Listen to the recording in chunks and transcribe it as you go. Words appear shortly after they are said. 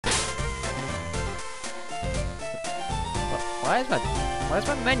Why is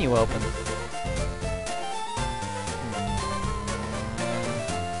my menu open?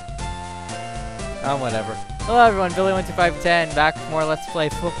 Oh, whatever. Hello everyone, Billy12510, back with more Let's Play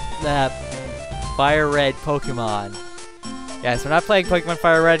FireRed Pokemon. Yes, we're not playing Pokemon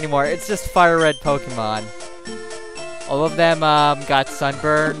FireRed anymore, it's just FireRed Pokemon. All of them got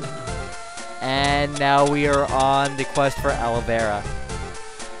sunburned, and now we are on the quest for aloe vera.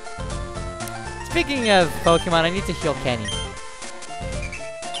 Speaking of Pokemon, I need to heal Kenny.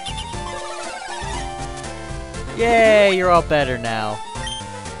 Yay, you're all better now.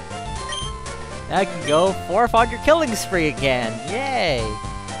 Now I can go forth on your killing spree again. Yay!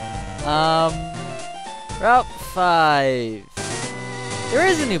 Route 5. There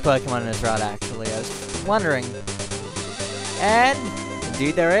is a new Pokemon in this route, actually. I was wondering. And,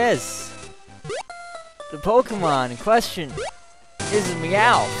 indeed there is. The Pokemon in question is a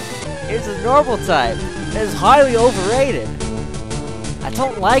Meowth. It's a normal type. It is highly overrated. I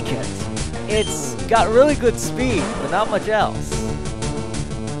don't like it. It's got really good speed, but not much else.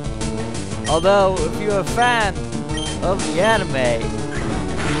 Although, if you're a fan of the anime,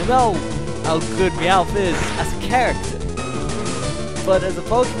 you will know how good Meowth is as a character. But as a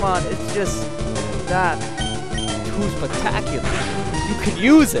Pokemon, it's just not too spectacular. You can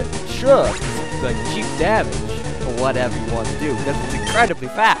use it, sure, like cheap damage, or whatever you want to do, because it's incredibly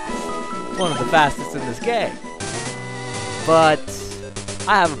fast. It's one of the fastest in this game. But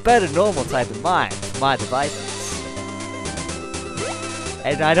I have a better normal type in mind for my devices.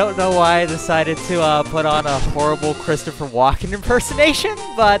 And I don't know why I decided to put on a horrible Christopher Walken impersonation,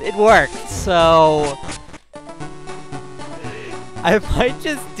 but it worked, so I might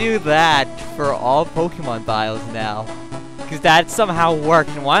just do that for all Pokemon bios now. Because that somehow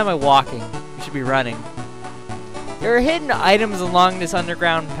worked, and why am I walking? We should be running. There are hidden items along this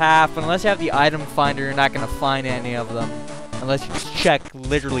underground path, but unless you have the item finder, you're not going to find any of them. Unless you just check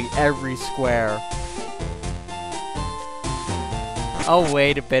literally every square. Oh,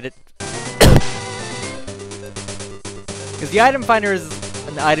 wait a bit. Because the item finder is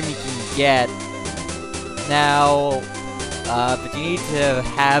an item you can get. Now, but you need to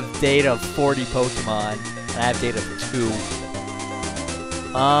have data of 40 Pokemon. And I have data for 2.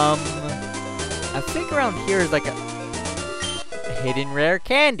 I think around here is like a hidden rare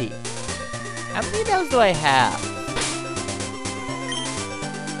candy. How many of those do I have?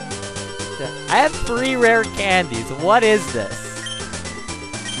 I have 3 rare candies. What is this?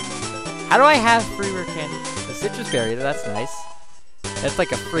 How do I have 3 rare candies? The citrus berry, that's nice. That's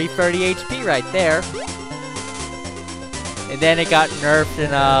like a free 30 HP right there. And then it got nerfed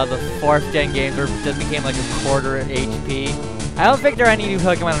in the 4th gen games where it just became like a quarter HP. I don't think there are any new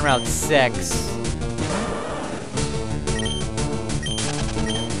Pokemon in Route 6.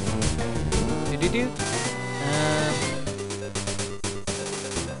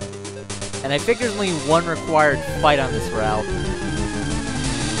 And I think there's only 1 required fight on this route.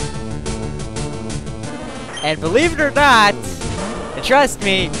 And believe it or not, and trust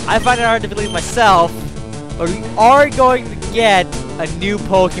me, I find it hard to believe myself, but we are going to get a new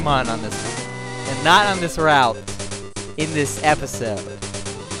Pokemon on this, and not on this route, in this episode.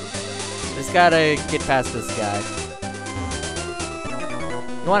 Just gotta get past this guy.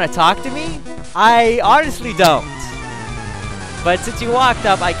 You wanna talk to me? I honestly don't. But since you walked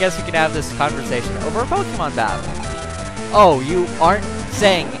up, I guess we can have this conversation over a Pokemon battle. Oh, you aren't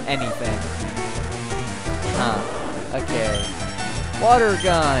saying anything. Huh. Okay. Water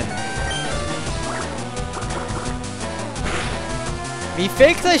gun.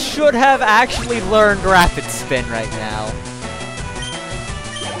 Methinks I should have actually learned Rapid Spin right now.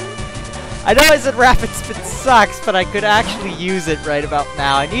 I know I said Rapid Spin sucks, but I could actually use it right about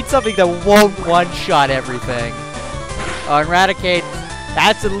now. I need something that won't one-shot everything. Oh, Eradicate.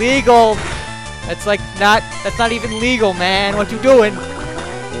 That's illegal. That's like that's not even legal, man. What you doing?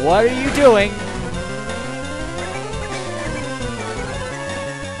 What are you doing?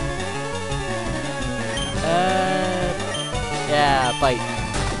 Yeah, bite.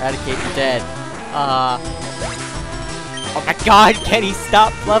 Eradicate, you're dead. Oh my god, Kenny,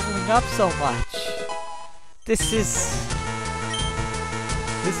 stop leveling up so much. This is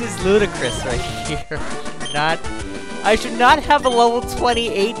ludicrous right here. I should not have a level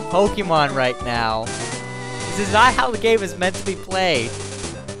 28 Pokemon right now. This is not how the game is meant to be played.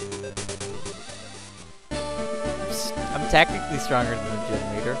 I'm technically stronger than the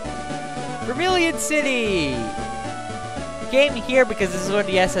gym leader. Vermilion City! We came here because this is where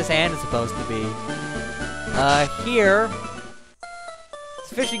the SS Anne is supposed to be. Here...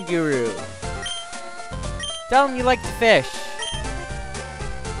 it's Fishing Guru. Tell him you like to fish.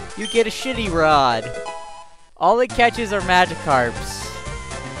 You get a shitty rod. All it catches are Magikarps.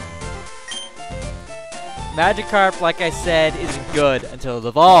 Magikarp, like I said, is good until it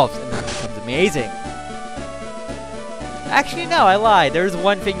evolves, and then it becomes amazing. Actually, no, I lied. There's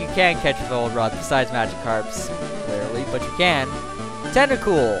one thing you can catch with Old Rod besides Magikarps, clearly, but you can.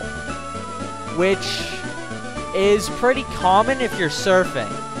 Tentacool, which is pretty common if you're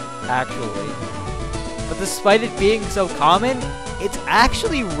surfing, actually. But despite it being so common, it's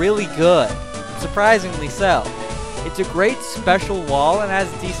actually really good. Surprisingly so. It's a great special wall and has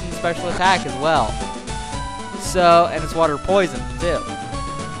decent special attack as well. So, and it's water poison too.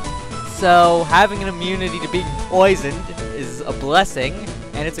 So, having an immunity to being poisoned is a blessing,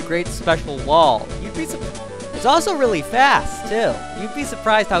 and it's a great special wall. It's also really fast too. You'd be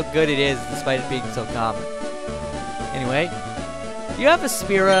surprised how good it is despite it being so common. Anyway, you have a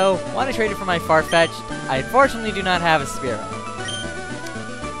Spearow. Want to trade it for my Farfetch'd? I unfortunately do not have a Spearow.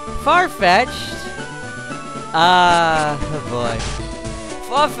 Farfetch'd. Oh boy.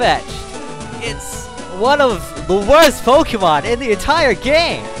 Farfetch'd. It's one of the worst Pokemon in the entire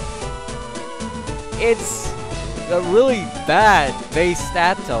game. It's got really bad base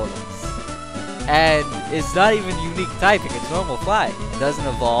stat totals. And it's not even unique typing. It's normal flying. It doesn't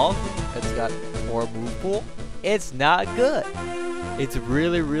evolve. It's got poor move pool. It's not good. It's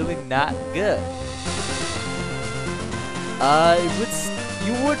really, really not good.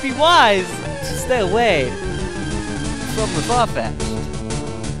 You would be wise to stay away from the Farfetch'd.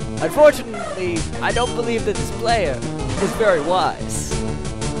 Unfortunately, I don't believe that this player is very wise.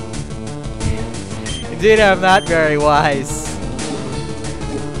 Indeed, I'm not very wise.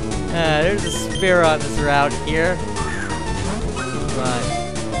 There's a Spear on this route here. Come on.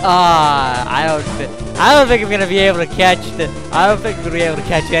 I don't think I'm gonna be able to catch I don't think I'm gonna be able to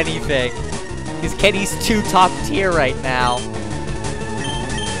catch anything. Because Kenny's too top tier right now.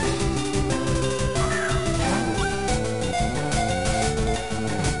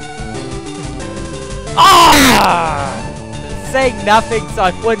 Saying nothing so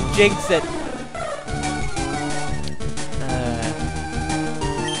I wouldn't jinx it.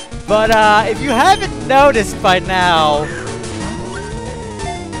 But if you haven't noticed by now,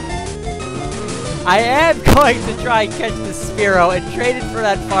 I am going to try and catch the Spearow and trade it for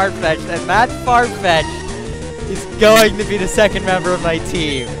that Farfetch'd, and that Farfetch'd is going to be the second member of my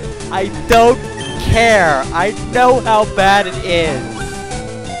team. I don't care. I know how bad it is.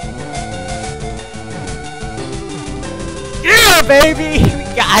 Yeah, baby!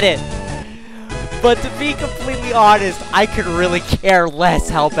 We got it! But to be completely honest, I could really care less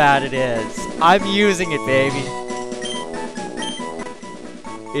how bad it is. I'm using it, baby.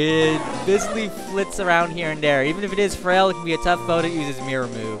 It visibly flits around here and there. Even if it is frail, it can be a tough foe that uses Mirror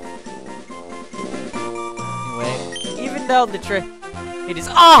Move. Anyway, even though the trick... It is...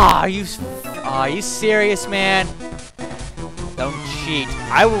 Are you serious, man? Don't cheat.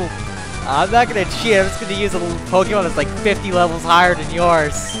 I'm not gonna cheat. I'm just gonna use a Pokemon that's like 50 levels higher than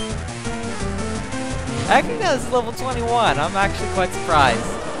yours. Actually, no, it's level 21. I'm actually quite surprised.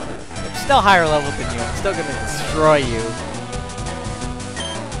 I'm still higher level than you. I'm still gonna destroy you.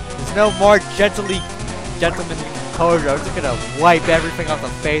 There's no more gentlemanly composure. I'm just gonna wipe everything off the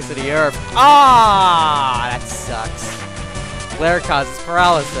face of the earth. Ah, that sucks. Glare causes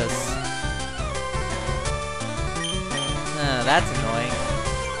paralysis. That's annoying.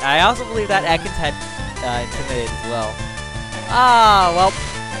 I also believe that Ekans had Intimidate as well. Ah, well,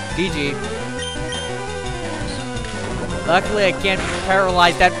 GG. Luckily, I can't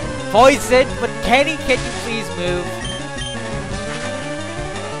paralyze that poison, but Kenny, can you please move?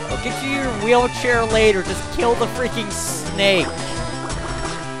 I'll get you your wheelchair later. Just kill the freaking snake.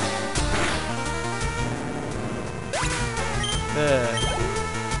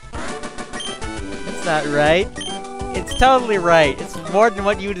 That's not right. It's totally right. It's more than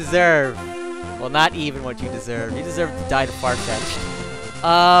what you deserve. Well, not even what you deserve. You deserve to die to Farfetch'd.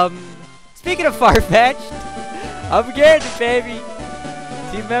 Speaking of Farfetch'd, I'm getting it, baby.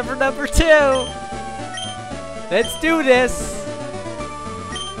 Team member number 2. Let's do this.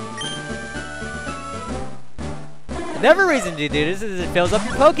 Another reason to do this is it fills up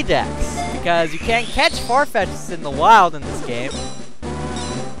your Pokedex, because you can't catch Farfetch'd in the wild in this game.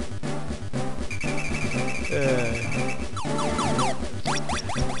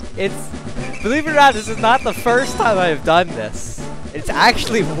 Believe it or not, this is not the first time I've done this. It's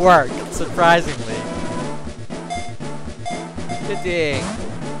actually worked, surprisingly. Cha-ding.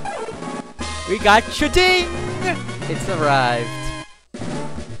 We got cha-ding! It's arrived.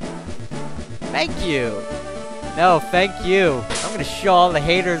 Thank you. No, thank you. I'm gonna show all the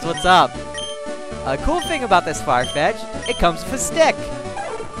haters what's up. A cool thing about this Farfetch'd, it comes with a stick.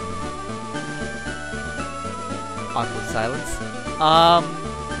 awkward silence.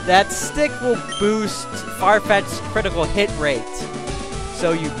 That stick will boost Farfetch'd's critical hit rate.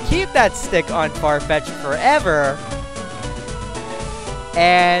 So you keep that stick on Farfetch'd forever,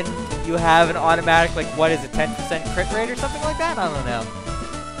 and you have an automatic, like, what is it, 10% crit rate or something like that? I don't know.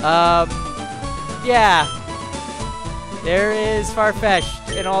 Yeah. There is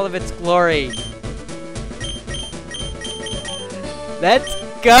Farfetch'd in all of its glory. Let's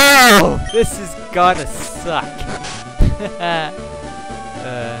go! This is gonna suck.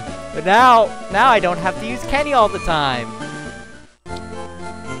 But now I don't have to use Kenny all the time.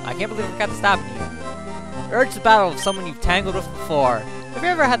 I can't believe I forgot to stop you. Urge to battle with someone you've tangled with before. Have you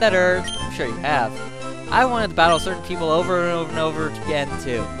ever had that urge? I'm sure you have. I wanted to battle certain people over and over and over again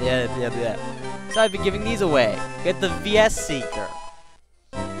too. Yeah. So I've been giving these away. Get the VS Seeker.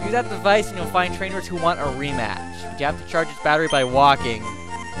 Use that device and you'll find trainers who want a rematch. But you have to charge its battery by walking.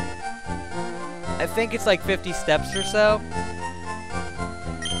 I think it's like 50 steps or so.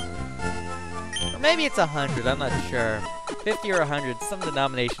 Or maybe it's 100, I'm not sure. 50 or 100, some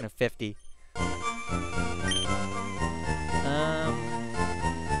denomination of 50.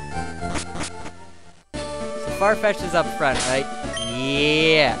 So Farfetch'd is up front, right?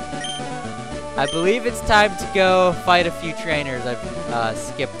 Yeah. I believe it's time to go fight a few trainers I've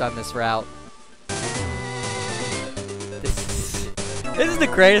skipped on this route. This is the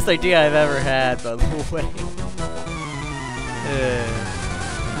greatest idea I've ever had, by the way.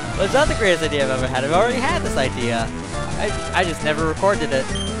 Well, it's not the greatest idea I've ever had. I've already had this idea. I just never recorded it.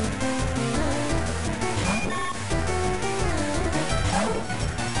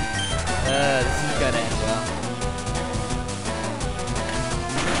 This is gonna end well.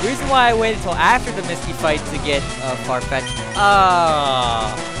 The reason why I waited until after the Misty fight to get Farfetch'd.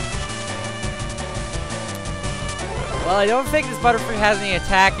 Well, I don't think this Butterfree has any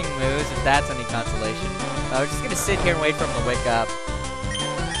attacking moves, if that's any consolation. I'm just gonna sit here and wait for him to wake up.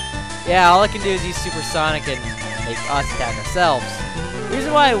 Yeah, all I can do is use Supersonic and make us attack ourselves. The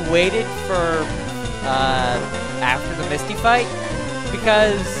reason why I waited for after the Misty fight,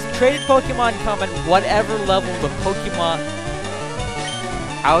 because traded Pokemon come at whatever level the Pokemon.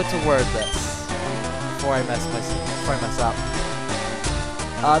 How to word this before I mess up.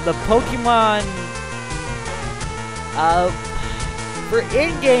 The Pokemon for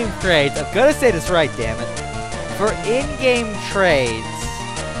in-game trades. I'm gonna say this right, damn it. For in-game trades,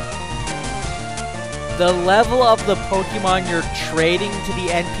 the level of the Pokemon you're trading to the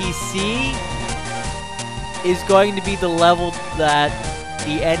NPC is going to be the level that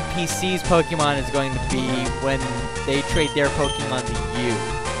the NPC's Pokemon is going to be when they trade their Pokemon to you.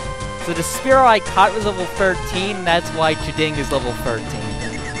 So the Spearow I caught was level 13, that's why Chiding is level 13.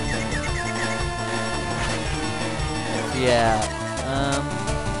 Yeah,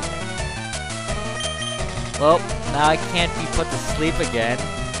 well, now I can't be put to sleep again.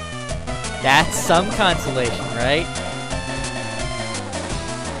 That's some consolation, right?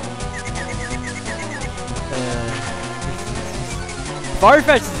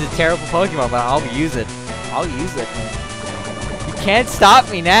 Farfetch'd is a terrible Pokemon, but I'll use it. I'll use it. You can't stop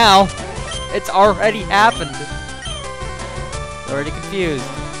me now. It's already happened. Already confused.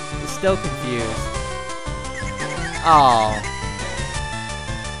 It's still confused. Oh.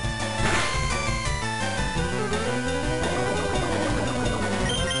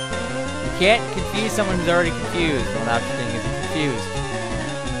 You can't confuse someone who's already confused. Well, now Chiding isn't confused.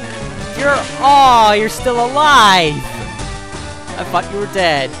 You're still alive! I thought you were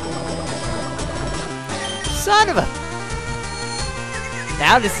dead. Son of a...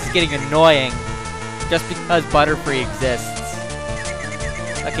 Now this is getting annoying. Just because Butterfree exists.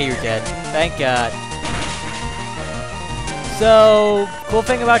 Okay, you're dead. Thank God. So, cool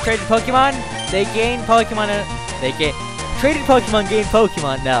thing about traded Pokemon? They gain Pokemon... Traded Pokemon gain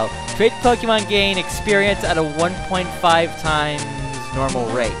Pokemon now. Traded Pokemon gain experience at a 1.5 times normal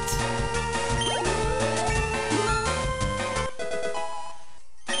rate.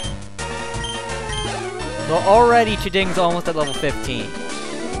 So already Chiding's almost at level 15.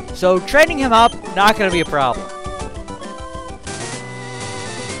 So trading him up, not gonna be a problem.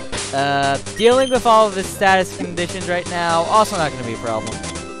 Dealing with all of his status conditions right now, also not gonna be a problem.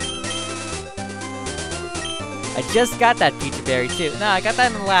 I just got that Pizza Berry too. No, I got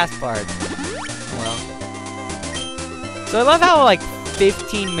that in the last part. Well. So I love how like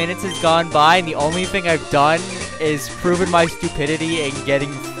 15 minutes has gone by and the only thing I've done is proven my stupidity and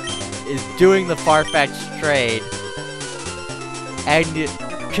doing the Farfetch'd trade. And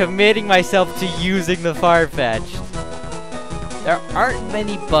committing myself to using the Farfetch'd. There aren't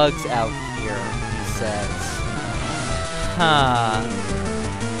many bugs out here, he says. Huh.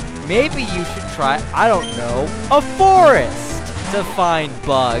 maybe you should try, I don't know, a forest to find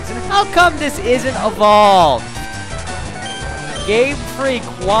bugs. And how come this isn't evolved? Game Freak,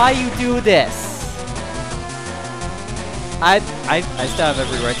 why you do this? I still have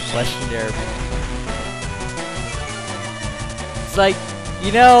every right to question there. It's like,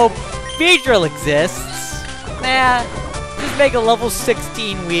 you know, Beedrill exists. Nah, just make a level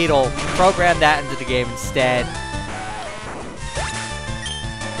 16 Weedle. Program that into the game instead.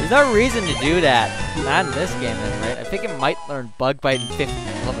 There's no reason to do that. Not in this game, then, right? I think it might learn Bug Bite in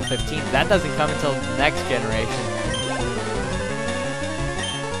level 15. That doesn't come until the next generation.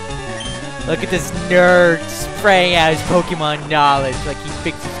 Look at this nerd spraying out his Pokemon knowledge like he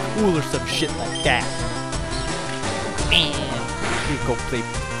thinks he's cool or some shit like that. Man, we go play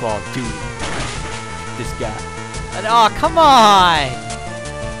Call of Duty. This guy. And, oh, come on!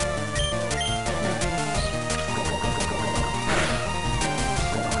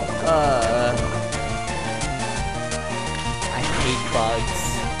 I hate bugs.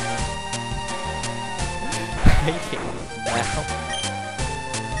 I hate them now.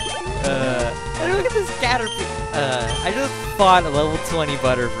 Look at this Caterpie. I just fought a level 20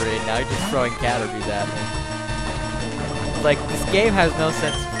 Butterfree, now he's just throwing Caterpies at me. Like, this game has no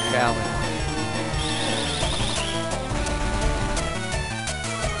sense of challenge.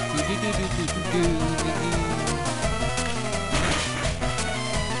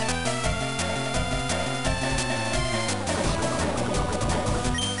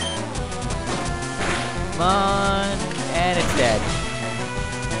 Come on, and it's dead.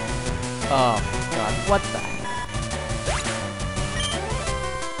 Oh god, what the heck?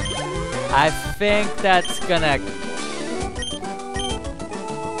 I think that's just gonna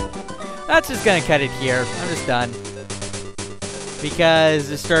cut it here. I'm just done. Because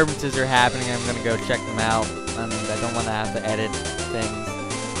disturbances are happening, I'm gonna go check them out. And I don't want to have to edit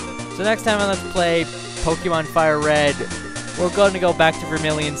things. So next time on Let's Play Pokemon FireRed, we're going to go back to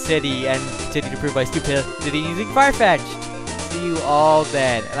Vermilion City and continue to prove my stupidity using Farfetch'd. See you all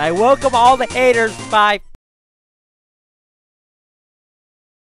then. And I welcome all the haters. Bye.